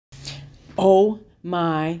Oh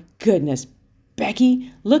my goodness,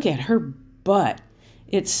 Becky, look at her butt.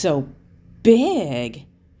 It's so big.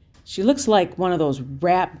 She looks like one of those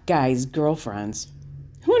rap guys' girlfriends.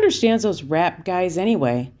 Who understands those rap guys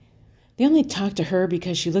anyway? They only talk to her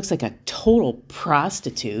because she looks like a total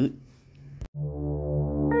prostitute.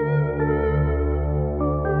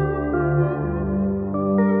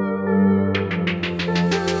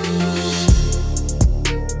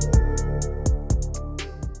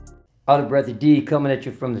 Out of Breathy D coming at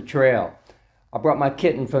you from the trail. I brought my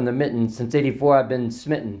kitten from the mitten. Since '84 I've been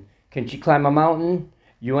smitten. Can she climb a mountain?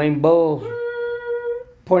 You ain't bull.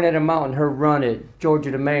 Point at a mountain, her run it.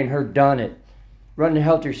 Georgia to Maine, her done it. Running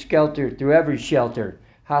helter-skelter through every shelter.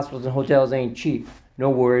 Hospitals and hotels ain't cheap. No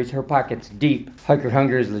worries, her pocket's deep. Hiker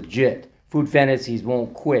hunger is legit. Food fantasies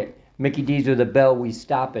won't quit. Mickey D's with a bell, we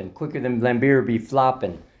stoppin'. Quicker than Lambeer be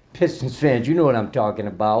floppin'. Pistons fans, you know what I'm talking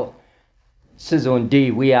about. Sizzle and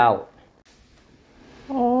D, we out.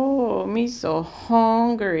 Oh, me so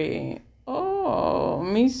hungry. Oh,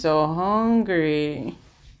 me so hungry.